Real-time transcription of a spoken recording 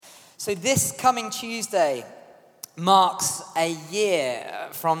So this coming Tuesday marks a year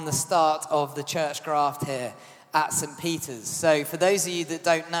from the start of the church graft here at St. Peter's. So for those of you that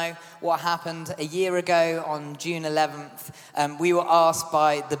don't know what happened, a year ago on June 11th, we were asked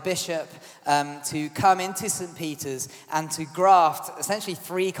by the bishop to come into St. Peter's and to graft essentially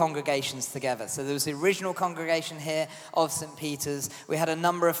 3 congregations together. So there was the original congregation here of St. Peter's. We had a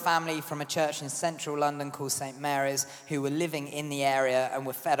number of family from a church in central London called St. Mary's who were living in the area and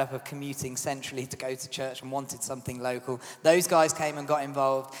were fed up of commuting centrally to go to church and wanted something local. Those guys came and got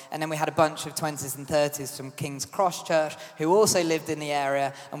involved. And then we had a bunch of 20s and 30s from King's Cross Church who also lived in the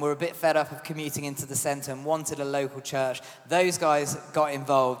area and were a bit fed up of commuting into the centre and wanted a local church. Those guys got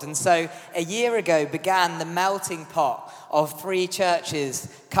involved. And so a year ago began the melting pot of 3 churches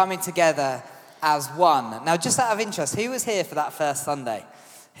coming together as one. Now, just out of interest, who was here for that first Sunday?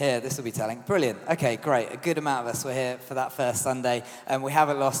 Here, this will be telling. Brilliant. Okay, great. A good amount of us were here for that first Sunday. We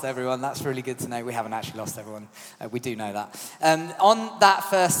haven't lost everyone. That's really good to know. We haven't actually lost everyone. We do know that. On that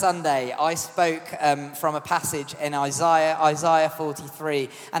first Sunday, I spoke from a passage in Isaiah 43.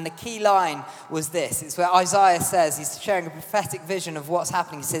 And the key line was this. It's where Isaiah says, he's sharing a prophetic vision of what's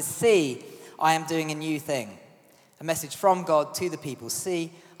happening. He says, "See, I am doing a new thing." A message from God to the people.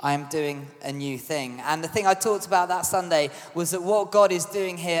 See, I am doing a new thing. And the thing I talked about that Sunday was that what God is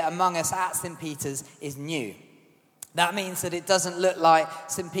doing here among us at St. Peter's is new. That means that it doesn't look like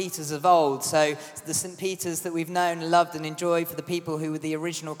St. Peter's of old. So the St. Peter's that we've known, loved and enjoyed for the people who were the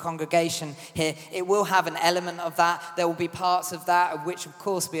original congregation here, it will have an element of that. There will be parts of that, of which of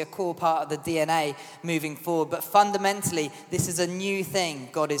course be a core part of the DNA moving forward. But fundamentally, this is a new thing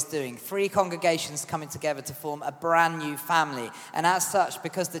God is doing. 3 congregations coming together to form a brand new family. And as such,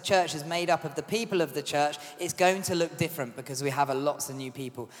 because the church is made up of the people of the church, it's going to look different because we have lots of new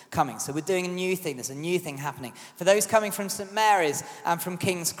people coming. So we're doing a new thing. There's a new thing happening. For those coming from St. Mary's and from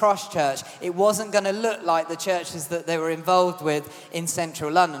King's Cross Church, it wasn't going to look like the churches that they were involved with in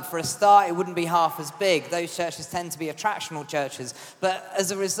central London. For a start, it wouldn't be half as big. Those churches tend to be attractional churches. But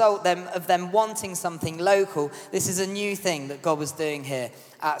as a result of them wanting something local, this is a new thing that God was doing here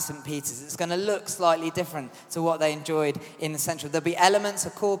at St. Peter's. It's going to look slightly different to what they enjoyed in the central. There'll be elements, a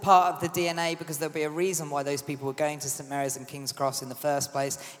core part of the DNA, because there'll be a reason why those people were going to St. Mary's and King's Cross in the first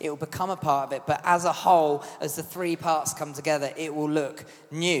place. It will become a part of it, but as a whole, as the 3 parts come together, it will look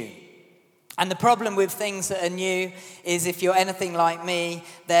new. And the problem with things that are new is if you're anything like me,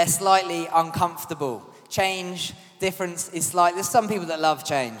 they're slightly uncomfortable. Change, difference is like, there's some people that love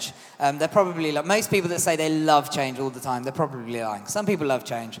change. They're probably like, most people that say they love change all the time, they're probably lying. Some people love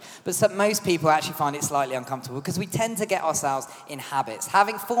change, but most people actually find it slightly uncomfortable because we tend to get ourselves in habits.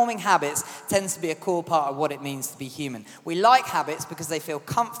 Forming habits tends to be a core part of what it means to be human. We like habits because they feel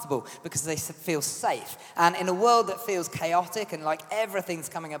comfortable, because they feel safe. And in a world that feels chaotic and like everything's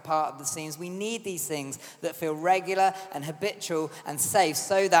coming apart at the seams, we need these things that feel regular and habitual and safe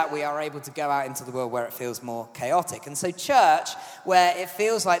so that we are able to go out into the world where it feels more chaotic. And so church, where it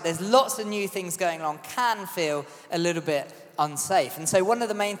feels like there's lots of new things going on, can feel a little bit unsafe. And so one of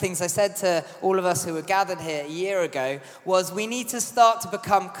the main things I said to all of us who were gathered here a year ago was we need to start to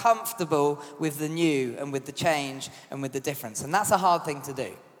become comfortable with the new and with the change and with the difference. And that's a hard thing to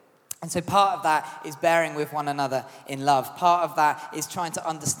do. And so part of that is bearing with one another in love. Part of that is trying to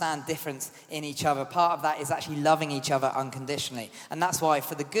understand difference in each other. Part of that is actually loving each other unconditionally. And that's why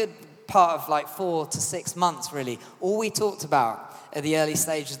for the good part of like 4 to 6 months, really, all we talked about at the early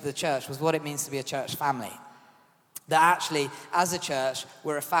stages of the church was what it means to be a church family. That actually, as a church,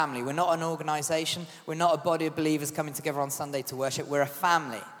 we're a family. We're not an organization. We're not a body of believers coming together on Sunday to worship. We're a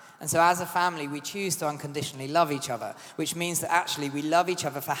family. And so as a family, we choose to unconditionally love each other, which means that actually we love each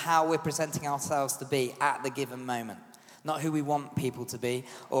other for how we're presenting ourselves to be at the given moment. Not who we want people to be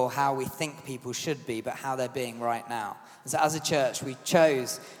or how we think people should be, but how they're being right now. And so as a church, we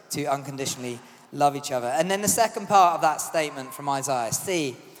chose to unconditionally love each other. And then the second part of that statement from Isaiah,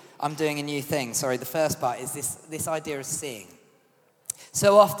 see, I'm doing a new thing. Sorry, the first part is this idea of seeing.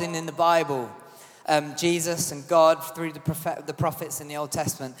 So often in the Bible, Jesus and God, through the prophets in the Old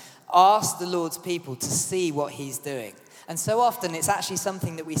Testament, ask the Lord's people to see what he's doing. And so often it's actually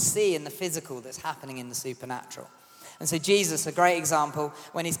something that we see in the physical that's happening in the supernatural. And so Jesus, a great example,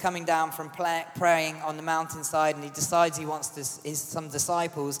 when he's coming down from praying on the mountainside and he decides he wants some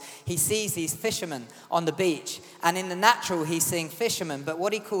disciples, he sees these fishermen on the beach. And in the natural, he's seeing fishermen. But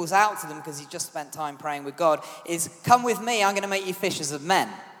what he calls out to them, because he just spent time praying with God, is, come with me, I'm going to make you fishers of men.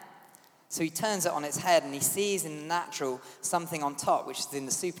 So he turns it on its head and he sees in the natural something on top, which is in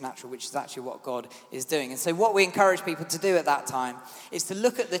the supernatural, which is actually what God is doing. And so what we encourage people to do at that time is to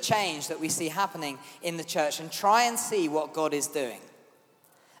look at the change that we see happening in the church and try and see what God is doing.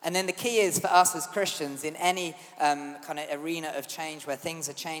 And then the key is for us as Christians in any kind of arena of change where things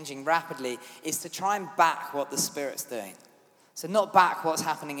are changing rapidly is to try and back what the Spirit's doing. So not back what's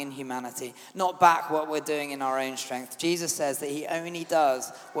happening in humanity, not back what we're doing in our own strength. Jesus says that he only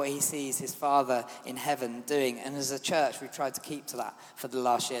does what he sees his Father in heaven doing. And as a church, we've tried to keep to that for the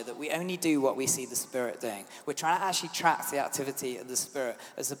last year, that we only do what we see the Spirit doing. We're trying to actually track the activity of the Spirit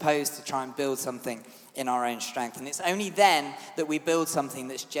as opposed to try and build something in our own strength. And it's only then that we build something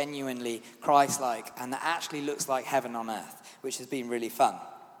that's genuinely Christ-like and that actually looks like heaven on earth, which has been really fun.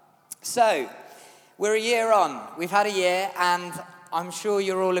 So, we're a year on. We've had a year, and I'm sure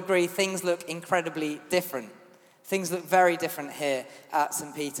you'll all agree things look incredibly different. Things look very different here at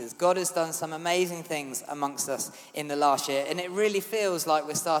St. Peter's. God has done some amazing things amongst us in the last year, and it really feels like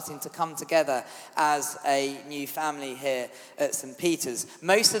we're starting to come together as a new family here at St. Peter's.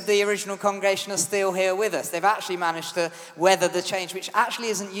 Most of the original congregation are still here with us. They've actually managed to weather the change, which actually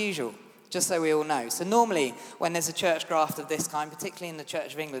isn't usual. Just so we all know. So normally, when there's a church graft of this kind, particularly in the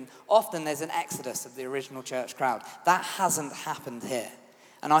Church of England, often there's an exodus of the original church crowd. That hasn't happened here.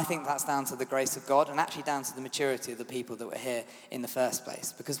 And I think that's down to the grace of God and actually down to the maturity of the people that were here in the first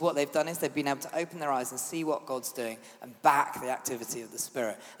place. Because what they've done is they've been able to open their eyes and see what God's doing and back the activity of the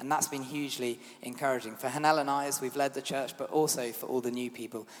Spirit. And that's been hugely encouraging for Hanel and I as we've led the church, but also for all the new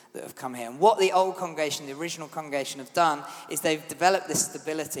people that have come here. And what the old congregation, the original congregation have done is they've developed this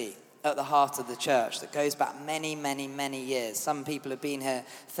stability at the heart of the church that goes back many, many, many years. Some people have been here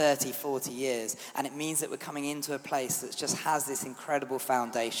 30, 40 years, and it means that we're coming into a place that just has this incredible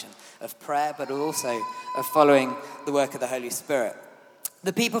foundation of prayer, but also of following the work of the Holy Spirit.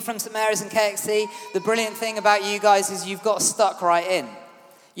 The people from St. Mary's and KXC, the brilliant thing about you guys is you've got stuck right in.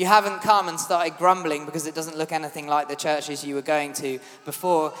 You haven't come and started grumbling because it doesn't look anything like the churches you were going to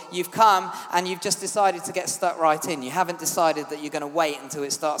before. You've come and you've just decided to get stuck right in. You haven't decided that you're going to wait until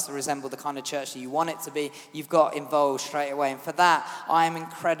it starts to resemble the kind of church that you want it to be. You've got involved straight away. And for that, I am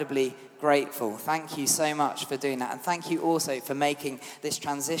incredibly grateful. Thank you so much for doing that. And thank you also for making this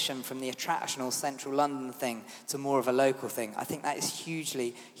transition from the attractional central London thing to more of a local thing. I think that is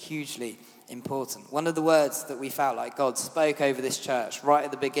hugely, hugely important. One of the words that we felt like God spoke over this church right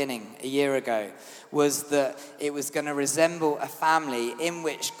at the beginning a year ago was that it was going to resemble a family in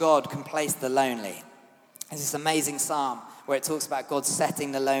which God can place the lonely. There's this amazing psalm where it talks about God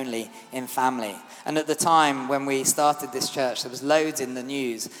setting the lonely in family. And at the time when we started this church, there was loads in the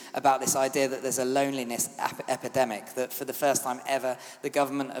news about this idea that there's a loneliness epidemic, that for the first time ever, the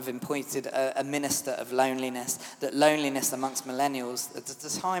government have appointed a minister of loneliness, that loneliness amongst millennials, at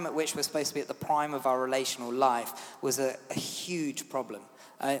the time at which we're supposed to be at the prime of our relational life, was a huge problem.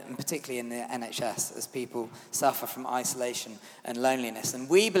 And particularly in the NHS, as people suffer from isolation and loneliness. And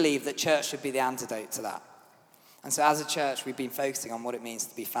we believe that church should be the antidote to that. And so as a church, we've been focusing on what it means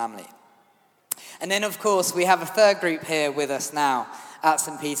to be family. And then, of course, we have a third group here with us now at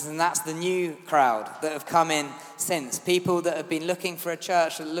St. Peter's, and that's the new crowd that have come in since. People that have been looking for a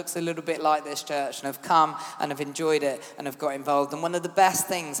church that looks a little bit like this church and have come and have enjoyed it and have got involved. And one of the best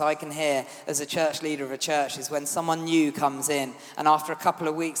things I can hear as a church leader of a church is when someone new comes in and after a couple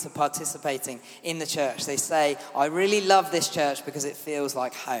of weeks of participating in the church, they say, I really love this church because it feels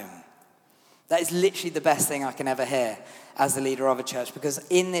like home. That is literally the best thing I can ever hear as the leader of a church, because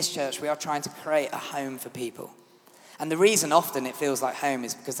in this church we are trying to create a home for people. And the reason often it feels like home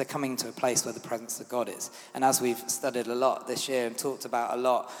is because they're coming to a place where the presence of God is. And as we've studied a lot this year and talked about a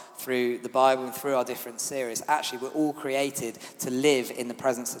lot through the Bible and through our different series, actually we're all created to live in the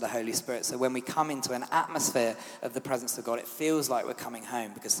presence of the Holy Spirit. So when we come into an atmosphere of the presence of God, it feels like we're coming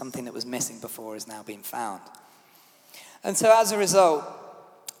home because something that was missing before is now being found. And so as a result,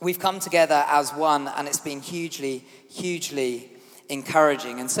 we've come together as one, and it's been hugely, hugely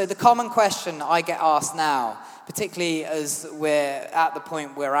encouraging. And so the common question I get asked now, particularly as we're at the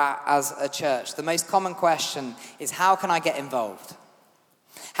point we're at as a church, the most common question is, how can I get involved?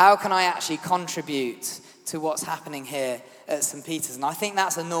 How can I actually contribute to what's happening here at St. Peter's? And I think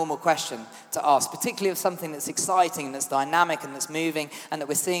that's a normal question to ask, particularly of something that's exciting and that's dynamic and that's moving and that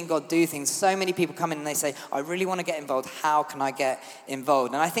we're seeing God do things. So many people come in and they say, I really want to get involved. How can I get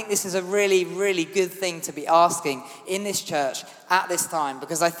involved? And I think this is a really, really good thing to be asking in this church at this time,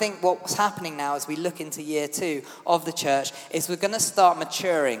 because I think what's happening now as we look into year 2 of the church is we're going to start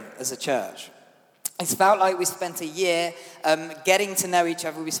maturing as a church. It's felt like we spent a year getting to know each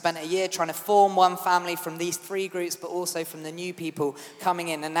other. We spent a year trying to form one family from these three groups, but also from the new people coming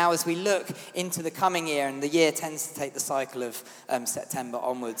in. And now as we look into the coming year, and the year tends to take the cycle of September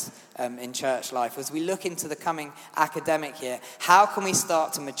onwards in church life, as we look into the coming academic year, how can we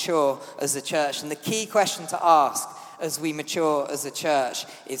start to mature as a church? And the key question to ask as we mature as a church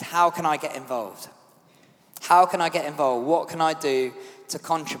is, how can I get involved? How can I get involved? What can I do to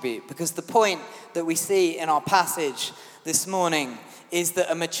contribute? Because the point that we see in our passage this morning is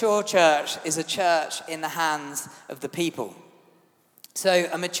that a mature church is a church in the hands of the people. So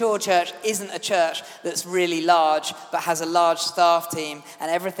a mature church isn't a church that's really large but has a large staff team, and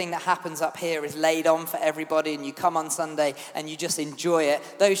everything that happens up here is laid on for everybody, and you come on Sunday and you just enjoy it.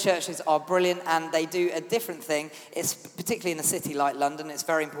 Those churches are brilliant, and they do a different thing. It's particularly in a city like London, it's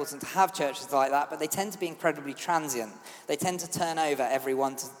very important to have churches like that, but they tend to be incredibly transient. They tend to turn over every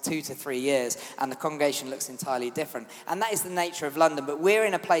 2 to 3 years, and the congregation looks entirely different. And that is the nature of London, but we're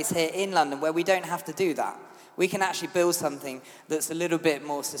in a place here in London where we don't have to do that. We can actually build something that's a little bit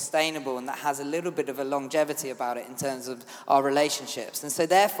more sustainable and that has a little bit of a longevity about it in terms of our relationships. And so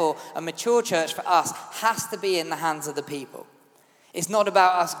therefore, a mature church for us has to be in the hands of the people. It's not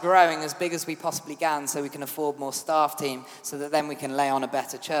about us growing as big as we possibly can so we can afford more staff team so that then we can lay on a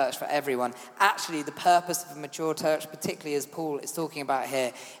better church for everyone. Actually, the purpose of a mature church, particularly as Paul is talking about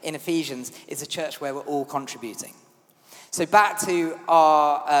here in Ephesians, is a church where we're all contributing. So back to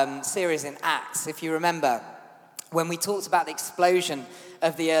our series in Acts, if you remember, when we talked about the explosion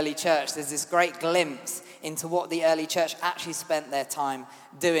of the early church, there's this great glimpse into what the early church actually spent their time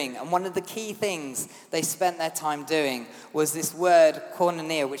doing. And one of the key things they spent their time doing was this word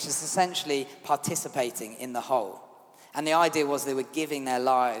koinonia, which is essentially participating in the whole. And the idea was they were giving their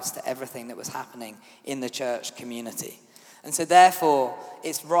lives to everything that was happening in the church community. And so therefore,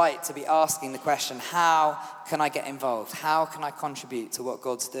 it's right to be asking the question, how can I get involved? How can I contribute to what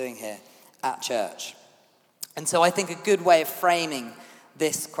God's doing here at church? And so I think a good way of framing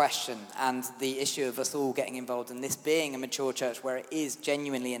this question and the issue of us all getting involved and this being a mature church where it is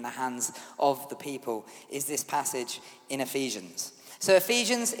genuinely in the hands of the people is this passage in Ephesians. So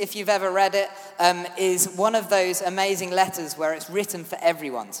Ephesians, if you've ever read it, is one of those amazing letters where it's written for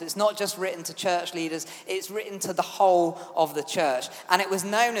everyone. So it's not just written to church leaders, it's written to the whole of the church. And it was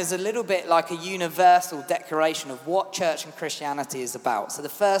known as a little bit like a universal declaration of what church and Christianity is about. So the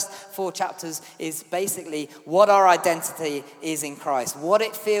first 4 chapters is basically what our identity is in Christ, what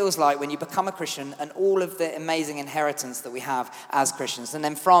it feels like when you become a Christian, and all of the amazing inheritance that we have as Christians. And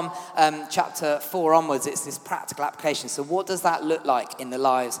then from chapter 4 onwards, it's this practical application. So what does that look like in the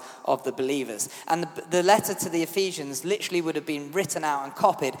lives of the believers? And the letter to the Ephesians literally would have been written out and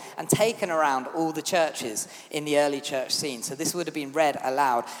copied and taken around all the churches in the early church scene. So this would have been read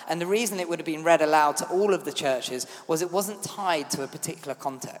aloud. And the reason it would have been read aloud to all of the churches was it wasn't tied to a particular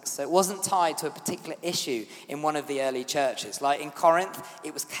context. So it wasn't tied to a particular issue in one of the early churches. Like in Corinth,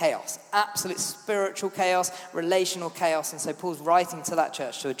 it was chaos, absolute spiritual chaos, relational chaos. And so Paul's writing to that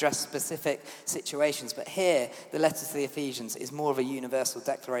church to address specific situations. But here, the letter to the Ephesians is more of a universal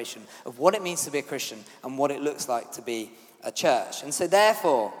declaration of what it means to be a Christian and what it looks like to be a church. And so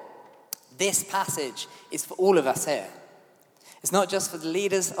therefore, this passage is for all of us here. It's not just for the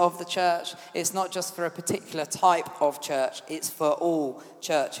leaders of the church. It's not just for a particular type of church. It's for all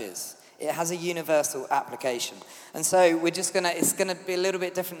churches. It has a universal application. And so it's going to be a little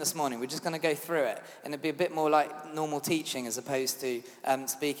bit different this morning. We're just going to go through it. And it'll be a bit more like normal teaching as opposed to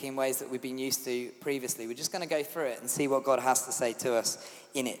speaking in ways that we've been used to previously. We're just going to go through it and see what God has to say to us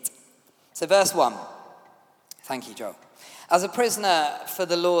in it. So verse 1. Thank you, Joel. As a prisoner for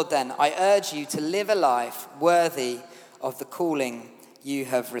the Lord, then, I urge you to live a life worthy of the calling you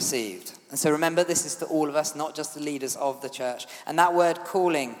have received. And so remember, this is to all of us, not just the leaders of the church. And that word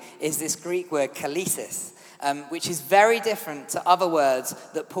calling is this Greek word kalesis, which is very different to other words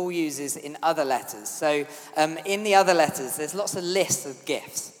that Paul uses in other letters. So in the other letters, there's lots of lists of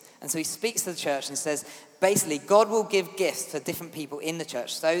gifts. And so he speaks to the church and says, basically, God will give gifts to different people in the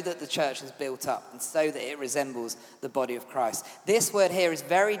church so that the church is built up and so that it resembles the body of Christ. This word here is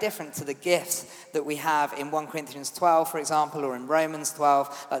very different to the gifts that we have in 1 Corinthians 12, for example, or in Romans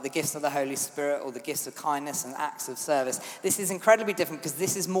 12, like the gifts of the Holy Spirit or the gifts of kindness and acts of service. This is incredibly different because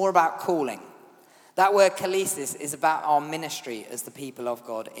this is more about calling. That word kalesis is about our ministry as the people of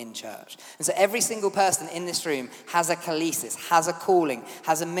God in church. And so every single person in this room has a kalesis, has a calling,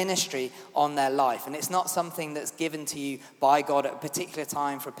 has a ministry on their life. And it's not something that's given to you by God at a particular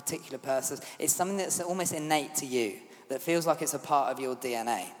time for a particular purpose. It's something that's almost innate to you, that feels like it's a part of your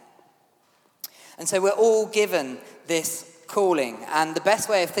DNA. And so we're all given this calling. And the best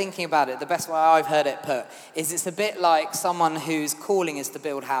way of thinking about it, the best way I've heard it put, is it's a bit like someone whose calling is to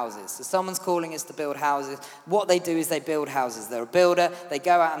build houses. So someone's calling is to build houses. What they do is they build houses. They're a builder. They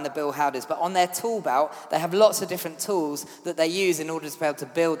go out and they build houses. But on their tool belt, they have lots of different tools that they use in order to be able to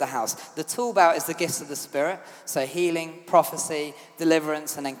build the house. The tool belt is the gifts of the Spirit. So healing, prophecy,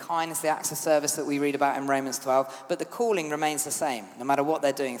 deliverance, and then kindness, the acts of service that we read about in Romans 12. But the calling remains the same, no matter what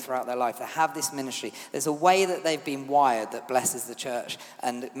they're doing throughout their life. They have this ministry. There's a way that they've been wired that blesses the church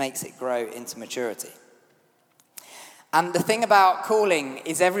and makes it grow into maturity. And the thing about calling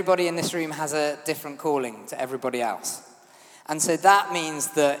is everybody in this room has a different calling to everybody else. And so that means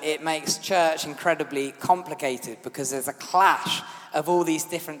that it makes church incredibly complicated because there's a clash of all these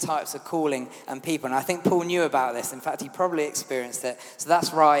different types of calling and people. And I think Paul knew about this. In fact, he probably experienced it. So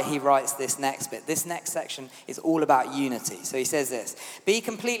that's why he writes this next bit. This next section is all about unity. So he says this: be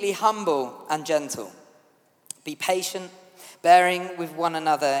completely humble and gentle. Be patient, bearing with one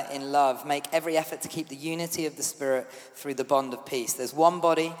another in love. Make every effort to keep the unity of the Spirit through the bond of peace. There's one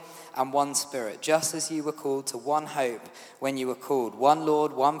body and one Spirit, just as you were called to one hope when you were called. One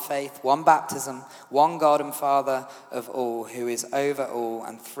Lord, one faith, one baptism, one God and Father of all, who is over all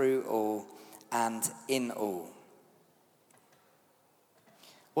and through all and in all.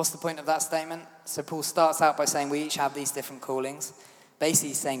 What's the point of that statement? So Paul starts out by saying we each have these different callings. Basically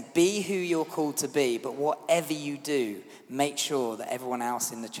he's saying be who you're called to be, but whatever you do, make sure that everyone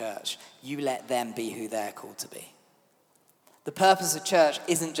else in the church, you let them be who they're called to be. The purpose of church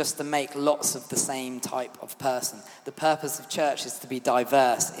isn't just to make lots of the same type of person. The purpose of church is to be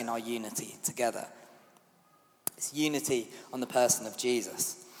diverse in our unity together. It's unity on the person of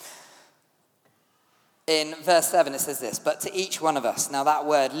Jesus. In verse 7 it says this: but to each one of us. Now that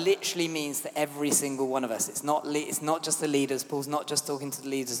word literally means to every single one of us. It's not just the leaders. Paul's not just talking to the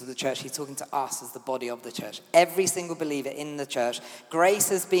leaders of the church. He's talking to us as the body of the church. Every single believer in the church. Grace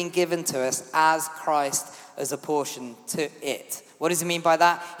has been given to us as Christ as a portion to it. What does he mean by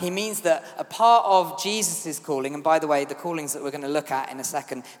that? He means that a part of Jesus' calling, and by the way, the callings that we're going to look at in a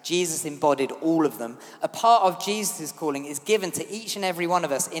second, Jesus embodied all of them. A part of Jesus' calling is given to each and every one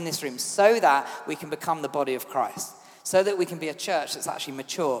of us in this room so that we can become the body of Christ. So that we can be a church that's actually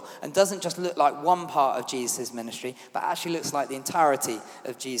mature and doesn't just look like one part of Jesus' ministry, but actually looks like the entirety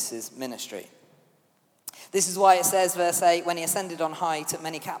of Jesus' ministry. This is why it says, verse 8, when he ascended on high, he took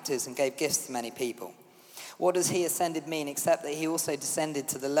many captives and gave gifts to many people. What does he ascended mean except that he also descended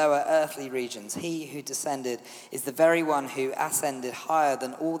to the lower earthly regions? He who descended is the very one who ascended higher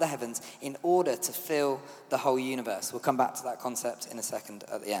than all the heavens in order to fill the whole universe. We'll come back to that concept in a second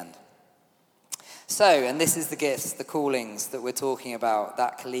at the end. So, and this is the gifts, the callings that we're talking about,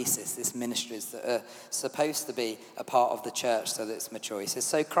 that kalesis, this ministries that are supposed to be a part of the church so that it's mature. He says,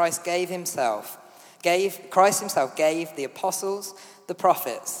 so Christ himself gave the apostles, the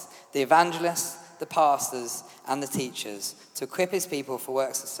prophets, the evangelists, the pastors and the teachers to equip his people for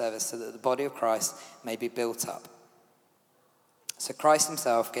works of service so that the body of Christ may be built up. So Christ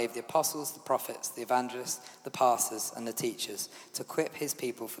himself gave the apostles, the prophets, the evangelists, the pastors and the teachers to equip his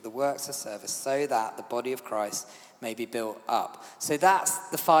people for the works of service so that the body of Christ may be built up. So that's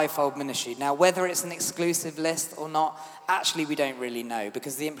the fivefold ministry. Now, whether it's an exclusive list or not, actually we don't really know,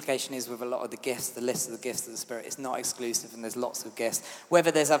 because the implication is with a lot of the gifts, the list of the gifts of the Spirit, it's not exclusive and there's lots of gifts.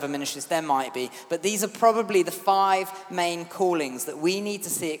 Whether there's other ministries, there might be. But these are probably the 5 main callings that we need to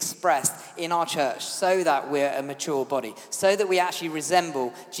see expressed in our church so that we're a mature body, so that we actually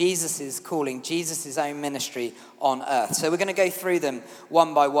resemble Jesus' calling, Jesus' own ministry on earth. So we're going to go through them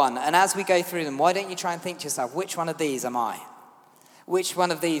one by one. And as we go through them, why don't you try and think to yourself, which one of these am I? Which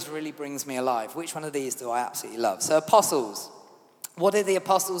one of these really brings me alive? Which one of these do I absolutely love? So apostles. What are the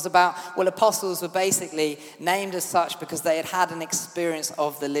apostles about? Well, apostles were basically named as such because they had had an experience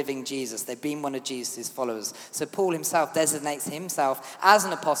of the living Jesus. They'd been one of Jesus' followers. So Paul himself designates himself as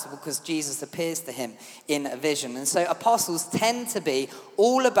an apostle because Jesus appears to him in a vision. And so apostles tend to be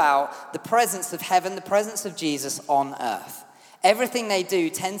all about the presence of heaven, the presence of Jesus on earth. Everything they do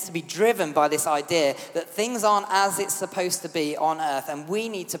tends to be driven by this idea that things aren't as it's supposed to be on earth, and we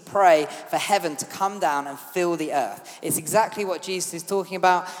need to pray for heaven to come down and fill the earth. It's exactly what Jesus is talking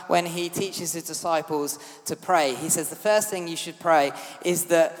about when he teaches his disciples to pray. He says the first thing you should pray is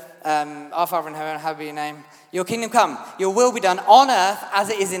that, our Father in heaven, hallowed be your name, your kingdom come, your will be done on earth as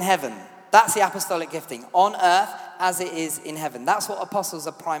it is in heaven. That's the apostolic gifting, on earth as it is in heaven. That's what apostles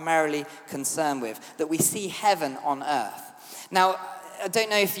are primarily concerned with, that we see heaven on earth. Now, I don't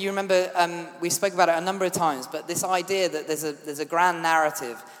know if you remember, we spoke about it a number of times, but this idea that there's a grand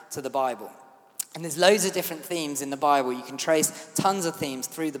narrative to the Bible. And there's loads of different themes in the Bible. You can trace tons of themes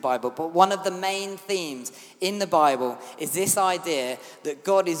through the Bible. But one of the main themes in the Bible is this idea that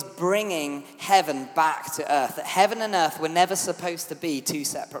God is bringing heaven back to earth. That heaven and earth were never supposed to be two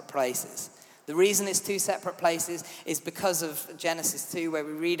separate places. The reason it's two separate places is because of Genesis 2, where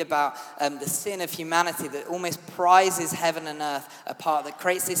we read about the sin of humanity that almost prizes heaven and earth apart, that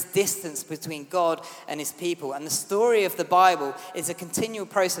creates this distance between God and his people. And the story of the Bible is a continual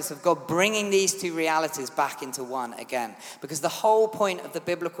process of God bringing these two realities back into one again. Because the whole point of the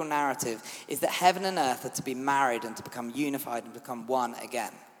biblical narrative is that heaven and earth are to be married and to become unified and become one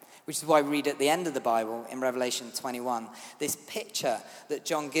again. Which is why we read at the end of the Bible, in Revelation 21, this picture that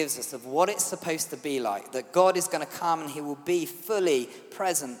John gives us of what it's supposed to be like. That God is going to come and he will be fully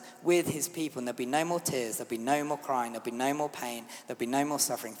present with his people. And there'll be no more tears, there'll be no more crying, there'll be no more pain, there'll be no more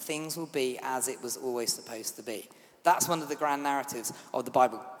suffering. Things will be as it was always supposed to be. That's one of the grand narratives of the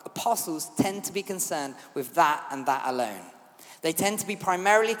Bible. Apostles tend to be concerned with that and that alone. They tend to be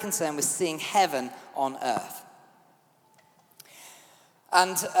primarily concerned with seeing heaven on earth.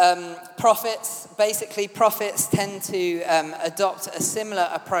 And prophets tend to adopt a similar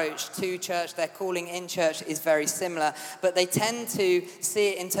approach to church. Their calling in church is very similar, but they tend to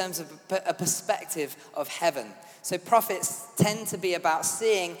see it in terms of a perspective of heaven. So prophets tend to be about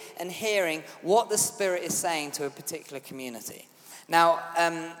seeing and hearing what the Spirit is saying to a particular community. Now,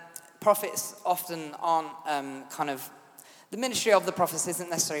 prophets often aren't the ministry of the prophets isn't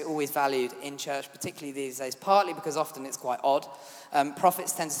necessarily always valued in church, particularly these days, partly because often it's quite odd.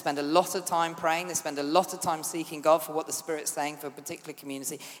 Prophets tend to spend a lot of time praying. They spend a lot of time seeking God for what the Spirit's saying for a particular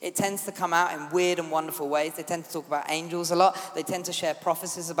community. It tends to come out in weird and wonderful ways. They tend to talk about angels a lot. They tend to share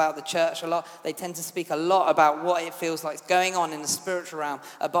prophecies about the church a lot. They tend to speak a lot about what it feels like going on in the spiritual realm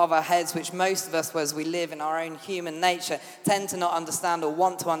above our heads, which most of us, as we live in our own human nature, tend to not understand or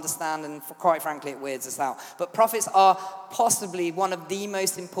want to understand, and quite frankly, it weirds us out. But prophets are possibly one of the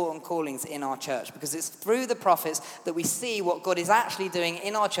most important callings in our church, because it's through the prophets that we see what God is actually doing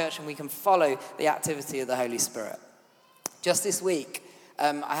in our church, and we can follow the activity of the Holy Spirit. Just this week,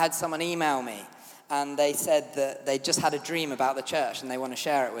 I had someone email me, and they said that they just had a dream about the church and they want to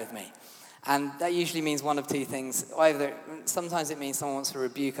share it with me. And that usually means one of two things. Either sometimes it means someone wants to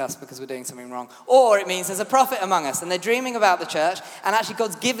rebuke us because we're doing something wrong, or it means there's a prophet among us and they're dreaming about the church, and actually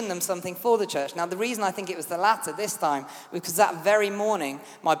God's given them something for the church. Now, the reason I think it was the latter this time was because that very morning,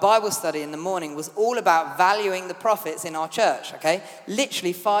 my Bible study in the morning was all about valuing the prophets in our church, okay?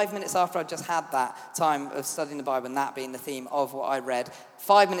 Literally 5 minutes after I just had that time of studying the Bible and that being the theme of what I read,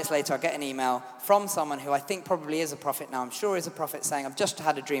 5 minutes later, I get an email from someone who I think probably is a prophet now. I'm sure is a prophet, saying, I've just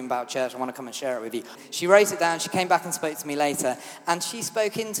had a dream about church. I want to come and share it with you. She wrote it down. She came back and spoke to me later. And she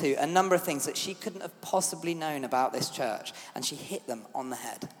spoke into a number of things that she couldn't have possibly known about this church. And she hit them on the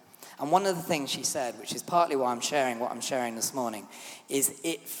head. And one of the things she said, which is partly why I'm sharing what I'm sharing this morning, is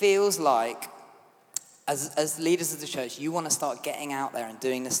it feels like as leaders of the church, you want to start getting out there and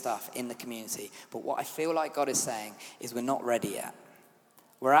doing this stuff in the community. But what I feel like God is saying is we're not ready yet.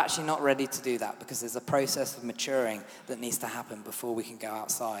 We're actually not ready to do that, because there's a process of maturing that needs to happen before we can go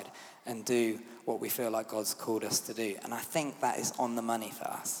outside and do what we feel like God's called us to do. And I think that is on the money for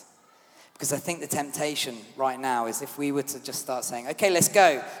us. Because I think the temptation right now is if we were to just start saying, okay, let's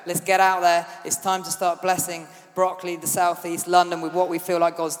go. Let's get out there. It's time to start blessing Brockley, the Southeast, London, with what we feel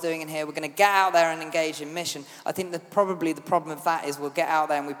like God's doing in here. We're going to get out there and engage in mission. I think that probably the problem of that is we'll get out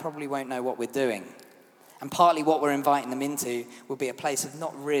there and we probably won't know what we're doing. And partly what we're inviting them into will be a place of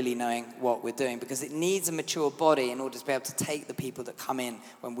not really knowing what we're doing, because it needs a mature body in order to be able to take the people that come in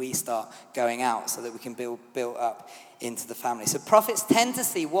when we start going out, so that we can build up into the family. So prophets tend to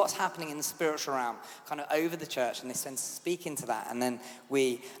see what's happening in the spiritual realm kind of over the church, and they tend to speak into that. And then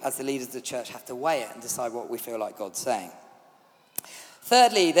we, as the leaders of the church, have to weigh it and decide what we feel like God's saying.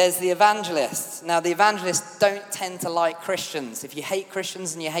 Thirdly, there's the evangelists. Now, the evangelists don't tend to like Christians. If you hate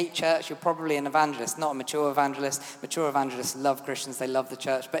Christians and you hate church, you're probably an evangelist, not a mature evangelist. Mature evangelists love Christians, they love the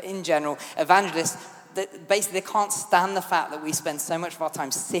church. But in general, evangelists, basically they can't stand the fact that we spend so much of our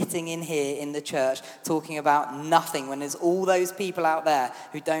time sitting in here in the church talking about nothing, when there's all those people out there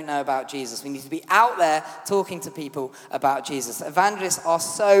who don't know about Jesus. We need to be out there talking to people about Jesus. Evangelists are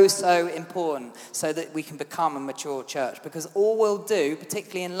so important so that we can become a mature church, because all we'll do,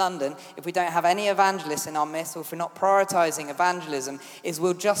 particularly in London, if we don't have any evangelists in our midst, or if we're not prioritizing evangelism, is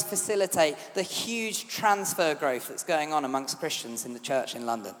we'll just facilitate the huge transfer growth that's going on amongst Christians in the church in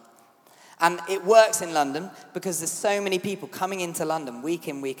London. And it works in London because there's so many people coming into London week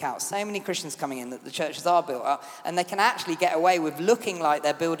in, week out. So many Christians coming in that the churches are built up. And they can actually get away with looking like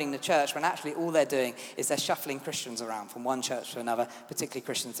they're building the church when actually all they're doing is they're shuffling Christians around from one church to another, particularly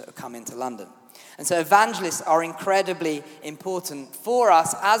Christians that have come into London. And so evangelists are incredibly important for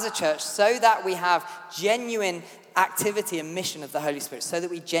us as a church so that we have genuine activity and mission of the Holy Spirit, so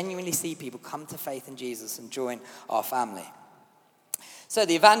that we genuinely see people come to faith in Jesus and join our family. So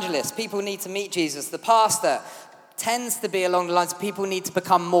the evangelist, people need to meet Jesus. The pastor tends to be along the lines of people need to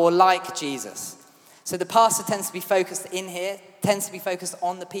become more like Jesus. So the pastor tends to be focused in here, tends to be focused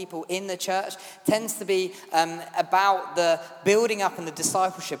on the people in the church, tends to be about the building up and the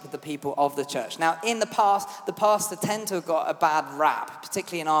discipleship of the people of the church. Now, in the past, the pastor tend to have got a bad rap,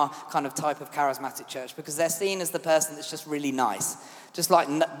 particularly in our kind of type of charismatic church, because they're seen as the person that's just really nice. Just like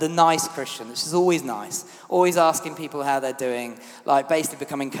the nice Christian, which is always nice, always asking people how they're doing, like basically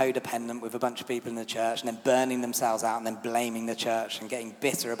becoming codependent with a bunch of people in the church and then burning themselves out and then blaming the church and getting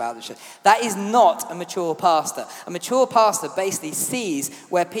bitter about the church. That is not a mature pastor. A mature pastor basically sees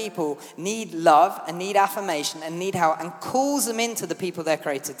where people need love and need affirmation and need help and calls them into the people they're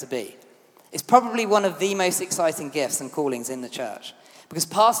created to be. It's probably one of the most exciting gifts and callings in the church. Because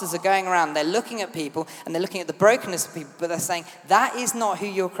pastors are going around, they're looking at people, and they're looking at the brokenness of people, but they're saying, that is not who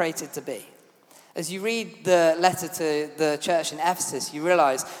you're created to be. As you read the letter to the church in Ephesus, you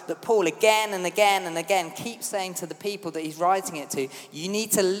realize that Paul again and again and again keeps saying to the people that he's writing it to, you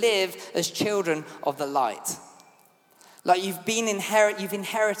need to live as children of the light. Like you've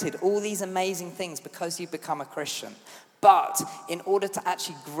inherited all these amazing things because you've become a Christian. But in order to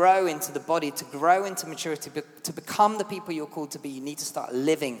actually grow into the body, to grow into maturity, to become the people you're called to be, you need to start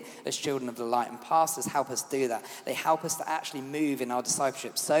living as children of the light. And pastors help us do that. They help us to actually move in our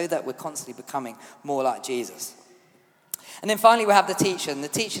discipleship so that we're constantly becoming more like Jesus. And then finally we have the teacher. And the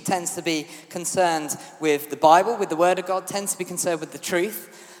teacher tends to be concerned with the Bible, with the Word of God, tends to be concerned with the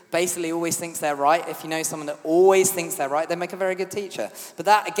truth. Basically always thinks they're right. If you know someone that always thinks they're right, they make a very good teacher. But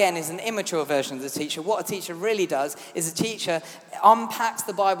that, again, is an immature version of the teacher. What a teacher really does is a teacher unpacks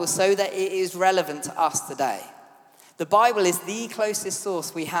the Bible so that it is relevant to us today. The Bible is the closest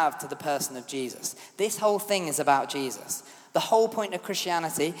source we have to the person of Jesus. This whole thing is about Jesus. The whole point of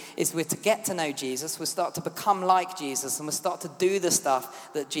Christianity is we're to get to know Jesus, we'll start to become like Jesus, and we'll start to do the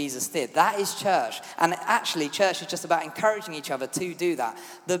stuff that Jesus did. That is church. And actually, church is just about encouraging each other to do that.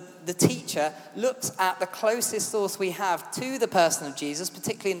 The teacher looks at the closest source we have to the person of Jesus,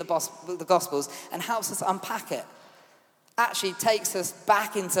 particularly in the Gospels, and helps us unpack it. Actually takes us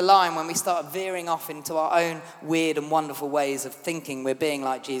back into line when we start veering off into our own weird and wonderful ways of thinking we're being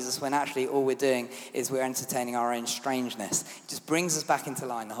like Jesus, when actually all we're doing is we're entertaining our own strangeness. It just brings us back into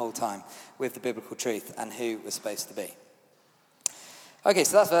line the whole time with the biblical truth and who we're supposed to be. Okay,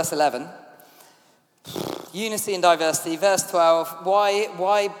 so that's verse 11. Unity and diversity. Verse 12,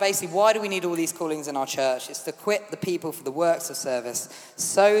 why do we need all these callings in our church? It's to equip the people for the works of service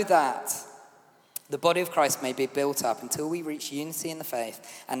so that the body of Christ may be built up until we reach unity in the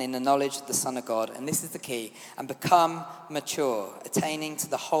faith and in the knowledge of the Son of God, and this is the key, and become mature, attaining to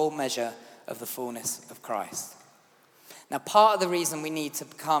the whole measure of the fullness of Christ. Now, part of the reason we need to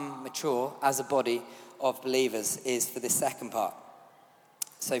become mature as a body of believers is for this second part.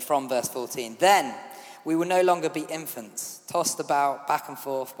 So from verse 14, then we will no longer be infants, tossed about back and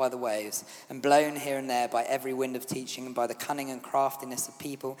forth by the waves, and blown here and there by every wind of teaching and by the cunning and craftiness of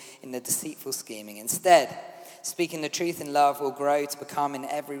people in their deceitful scheming. Instead, speaking the truth in love, will grow to become in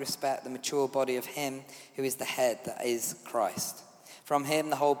every respect the mature body of him who is the head, that is Christ. From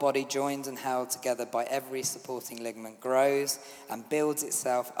him the whole body, joined and held together by every supporting ligament, grows and builds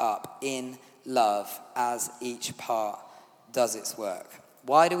itself up in love as each part does its work.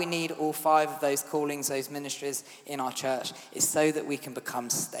 Why do we need all 5 of those callings, those ministries in our church? It's so that we can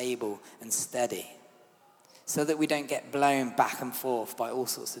become stable and steady. So that we don't get blown back and forth by all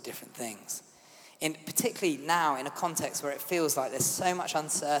sorts of different things. Particularly now in a context where it feels like there's so much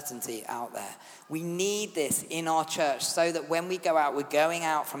uncertainty out there. We need this in our church so that when we go out, we're going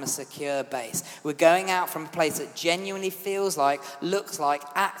out from a secure base. We're going out from a place that genuinely feels like, looks like,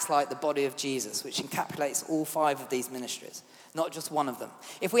 acts like the body of Jesus, which encapsulates all 5 of these ministries. Not just one of them.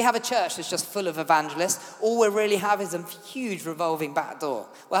 If we have a church that's just full of evangelists, all we really have is a huge revolving back door.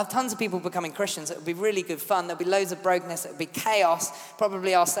 We'll have tons of people becoming Christians. It will be really good fun. There'll be loads of brokenness. It'll be chaos.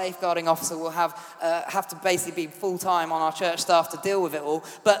 Probably our safeguarding officer will have to basically be full-time on our church staff to deal with it all.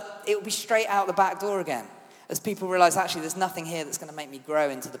 But it will be straight out the back door again. As people realize, actually, there's nothing here that's going to make me grow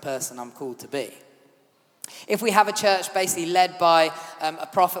into the person I'm called to be. If we have a church basically led by a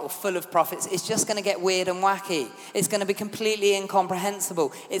prophet or full of prophets, it's just going to get weird and wacky. It's going to be completely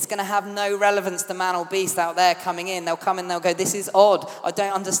incomprehensible. It's going to have no relevance to man or beast out there coming in. They'll come in, they'll go, this is odd. I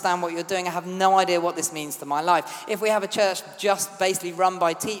don't understand what you're doing. I have no idea what this means to my life. If we have a church just basically run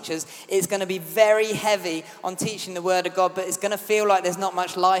by teachers, it's going to be very heavy on teaching the word of God, but it's going to feel like there's not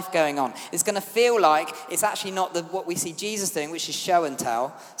much life going on. It's going to feel like it's actually not what we see Jesus doing, which is show and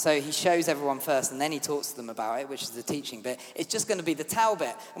tell. So he shows everyone first and then he talks to them about it, which is the teaching bit. It's just going to be the tell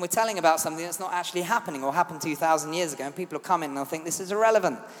bit. And we're telling about something that's not actually happening or happened 2,000 years ago. And people will come in and they'll think this is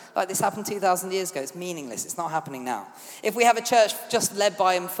irrelevant. Like this happened 2,000 years ago. It's meaningless. It's not happening now. If we have a church just led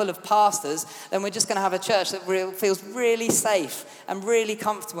by and full of pastors, then we're just going to have a church that feels really safe and really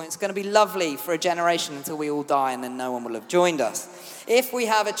comfortable. It's going to be lovely for a generation until we all die and then no one will have joined us. If we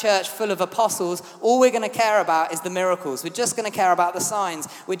have a church full of apostles, all we're going to care about is the miracles. We're just going to care about the signs.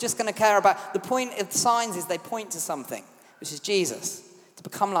 We're just going to care about, the point of the signs is they point to something, which is Jesus, to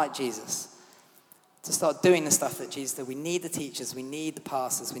become like Jesus, to start doing the stuff that Jesus did. We need the teachers, we need the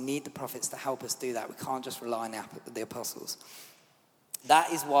pastors, we need the prophets to help us do that. We can't just rely on the apostles.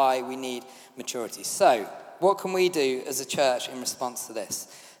 That is why we need maturity. So, what can we do as a church in response to this?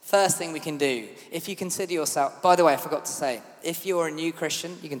 First thing we can do, if you consider yourself, by the way, I forgot to say, if you're a new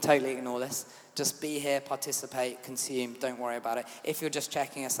Christian, you can totally ignore this. Just be here, participate, consume, don't worry about it. If you're just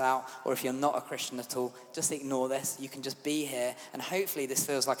checking us out, or if you're not a Christian at all, just ignore this. You can just be here, and hopefully this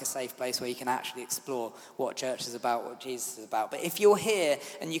feels like a safe place where you can actually explore what church is about, what Jesus is about. But if you're here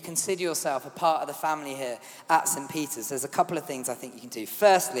and you consider yourself a part of the family here at St. Peter's, there's a couple of things I think you can do.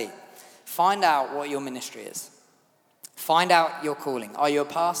 Firstly, find out what your ministry is. Find out your calling. Are you a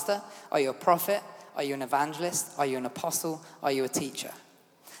pastor? Are you a prophet? Are you an evangelist? Are you an apostle? Are you a teacher?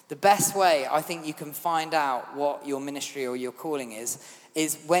 The best way I think you can find out what your ministry or your calling is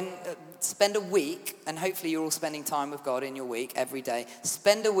when spend a week, and hopefully you're all spending time with God in your week every day.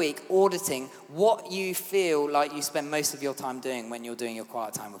 Spend a week auditing what you feel like you spend most of your time doing when you're doing your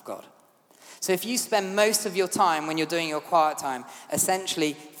quiet time with God. So if you spend most of your time when you're doing your quiet time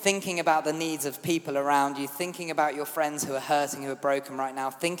essentially thinking about the needs of people around you, thinking about your friends who are hurting, who are broken right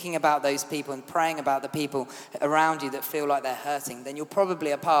now, thinking about those people and praying about the people around you that feel like they're hurting, then you're probably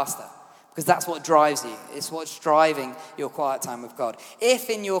a pastor. Because that's what drives you. It's what's driving your quiet time with God. If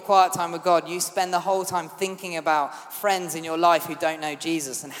in your quiet time with God, you spend the whole time thinking about friends in your life who don't know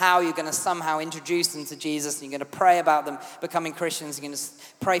Jesus and how you're going to somehow introduce them to Jesus, and you're going to pray about them becoming Christians, you're going to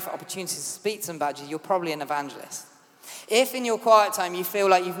pray for opportunities to speak to them about Jesus, you're probably an evangelist. If in your quiet time you feel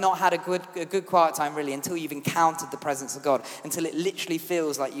like you've not had a good quiet time really until you've encountered the presence of God, until it literally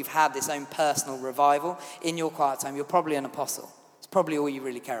feels like you've had this own personal revival in your quiet time, you're probably an apostle. Probably all you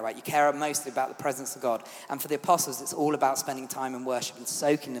really care about. You care mostly about the presence of God. And for the apostles, it's all about spending time in worship and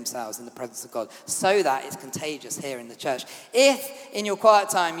soaking themselves in the presence of God so that it's contagious here in the church. If in your quiet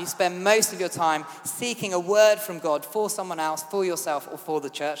time you spend most of your time seeking a word from God for someone else, for yourself, or for the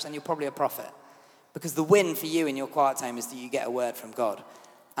church, then you're probably a prophet. Because the win for you in your quiet time is that you get a word from God,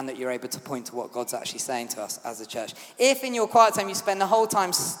 and that you're able to point to what God's actually saying to us as a church. If in your quiet time you spend the whole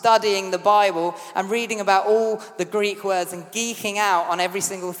time studying the Bible and reading about all the Greek words and geeking out on every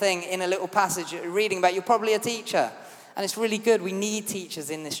single thing in a little passage you're reading about, you're probably a teacher. And it's really good. We need teachers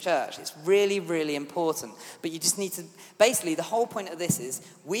in this church. It's really, really important. But you just need to, basically the whole point of this is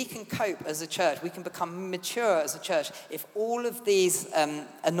we can cope as a church. We can become mature as a church if all of these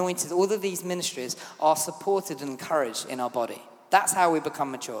anointed, all of these ministries are supported and encouraged in our body. That's how we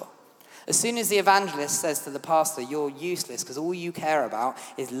become mature. As soon as the evangelist says to the pastor, you're useless because all you care about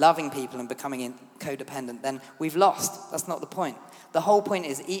is loving people and becoming codependent, then we've lost. That's not the point. The whole point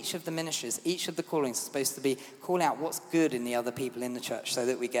is each of the ministries, each of the callings is supposed to be calling out what's good in the other people in the church so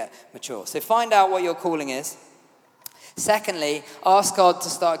that we get mature. So find out what your calling is. Secondly, ask God to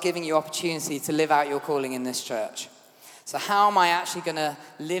start giving you opportunity to live out your calling in this church. So how am I actually going to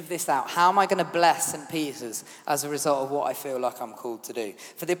live this out? How am I going to bless St. Peter's as a result of what I feel like I'm called to do?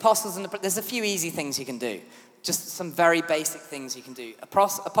 For the apostles, there's a few easy things you can do. Just some very basic things you can do.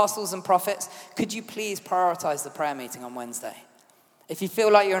 Apostles and prophets, could you please prioritize the prayer meeting on Wednesday? If you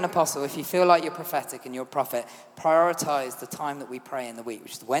feel like you're an apostle, if you feel like you're prophetic and you're a prophet, prioritize the time that we pray in the week,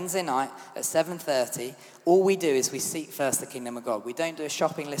 which is Wednesday night at 7:30. All we do is we seek first the kingdom of God. We don't do a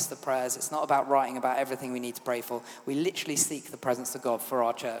shopping list of prayers. It's not about writing about everything we need to pray for. We literally seek the presence of God for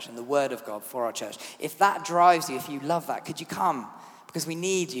our church and the word of God for our church. If that drives you, if you love that, could you come? Because we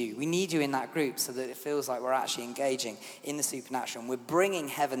need you. We need you in that group so that it feels like we're actually engaging in the supernatural and we're bringing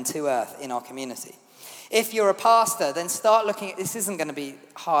heaven to earth in our community. If you're a pastor, then start looking at, this isn't going to be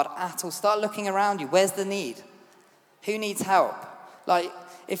hard at all. Start looking around you. Where's the need? Who needs help? Like,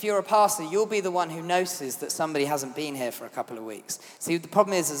 if you're a pastor, you'll be the one who notices that somebody hasn't been here for a couple of weeks. See, the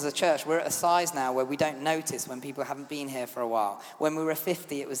problem is, as a church, we're at a size now where we don't notice when people haven't been here for a while. When we were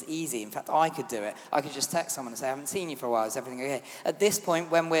 50, it was easy. In fact, I could do it. I could just text someone and say, I haven't seen you for a while. Is everything okay? At this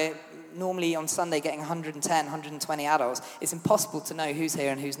point, when we're normally on Sunday getting 110, 120 adults, it's impossible to know who's here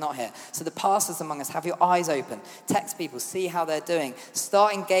and who's not here. So the pastors among us, have your eyes open. Text people, see how they're doing.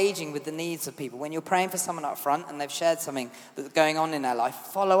 Start engaging with the needs of people. When you're praying for someone up front and they've shared something that's going on in their life,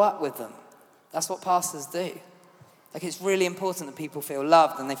 follow up with them. That's what pastors do. Like, it's really important that people feel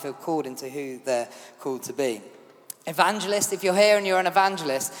loved and they feel called into who they're called to be. Evangelist, if you're here and you're an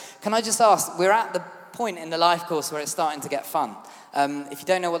evangelist, can I just ask, we're at the point in the life course where it's starting to get fun. If you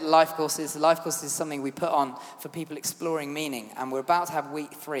don't know what the life course is something we put on for people exploring meaning. And we're about to have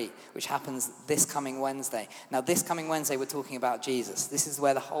week 3, which happens this coming Wednesday. Now, this coming Wednesday, we're talking about Jesus. This is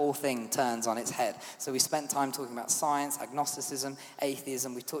where the whole thing turns on its head. So we spent time talking about science, agnosticism,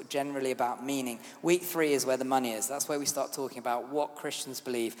 atheism. We talked generally about meaning. Week 3 is where the money is. That's where we start talking about what Christians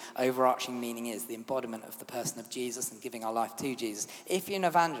believe overarching meaning is, the embodiment of the person of Jesus and giving our life to Jesus. If you're an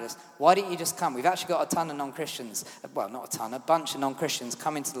evangelist, why don't you just come? We've actually got a ton of non-Christians. Well, not a ton, a bunch of non-Christians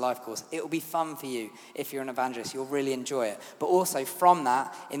come into the life course. It will be fun for you if you're an evangelist. You'll really enjoy it. But also from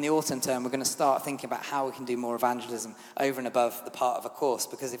that, in the autumn term, we're going to start thinking about how we can do more evangelism over and above the part of a course.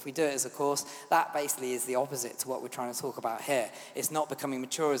 Because if we do it as a course, that basically is the opposite to what we're trying to talk about here. It's not becoming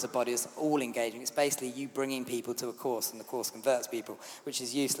mature as a body, it's all engaging. It's basically you bringing people to a course, and the course converts people, which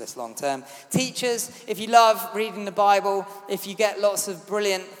is useless long term. Teachers, if you love reading the Bible, if you get lots of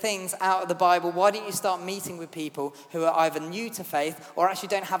brilliant things out of the Bible, why don't you start meeting with people who are either new to faith or actually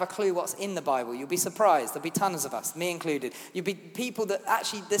don't have a clue what's in the Bible? You'll be surprised. There'll be tons of us, me included. You'll be people that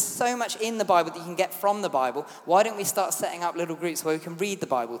actually, there's so much in the Bible that you can get from the Bible. Why don't we start setting up little groups where we can read the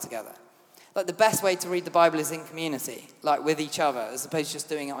Bible together? Like, the best way to read the Bible is in community, like with each other, as opposed to just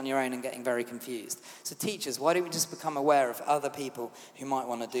doing it on your own and getting very confused. So teachers, why don't we just become aware of other people who might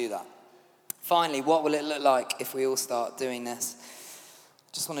want to do that? Finally, what will it look like if we all start doing this?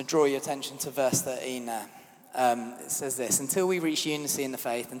 Just want to draw your attention to verse 13 there. It says this: until we reach unity in the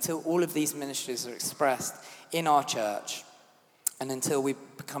faith, until all of these ministries are expressed in our church, and until we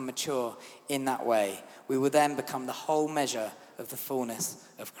become mature in that way, we will then become the whole measure of the fullness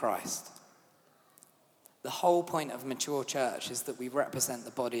of Christ. The whole point of a mature church is that we represent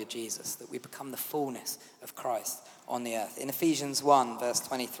the body of Jesus, that we become the fullness of Christ on the earth. In Ephesians 1, verse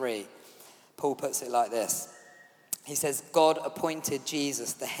 23, Paul puts it like this. He says, God appointed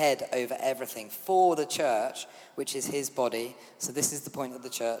Jesus the head over everything for the church, which is his body. So this is the point of the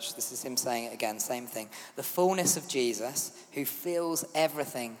church. This is him saying it again, same thing. The fullness of Jesus, who fills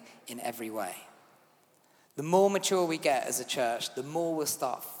everything in every way. The more mature we get as a church, the more we'll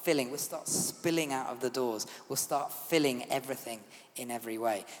start spilling out of the doors. We'll start filling everything in every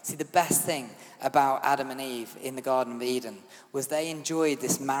way. See, the best thing about Adam and Eve in the Garden of Eden was they enjoyed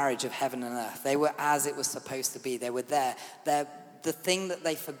this marriage of heaven and earth. They were as it was supposed to be. They were there. The thing that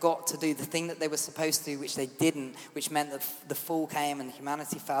they forgot to do, the thing that they were supposed to do, which they didn't, which meant that the fall came and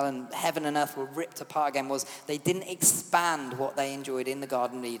humanity fell and heaven and earth were ripped apart again, was they didn't expand what they enjoyed in the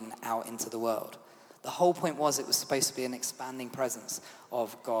Garden of Eden out into the world. The whole point was it was supposed to be an expanding presence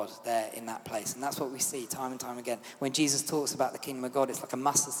of God there in that place. And that's what we see time and time again. When Jesus talks about the kingdom of God, it's like a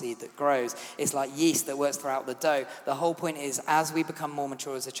mustard seed that grows. It's like yeast that works throughout the dough. The whole point is, as we become more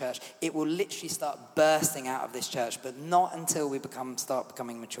mature as a church, it will literally start bursting out of this church, but not until we start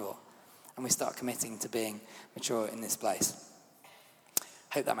becoming mature. And we start committing to being mature in this place.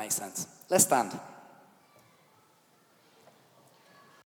 Hope that makes sense. Let's stand.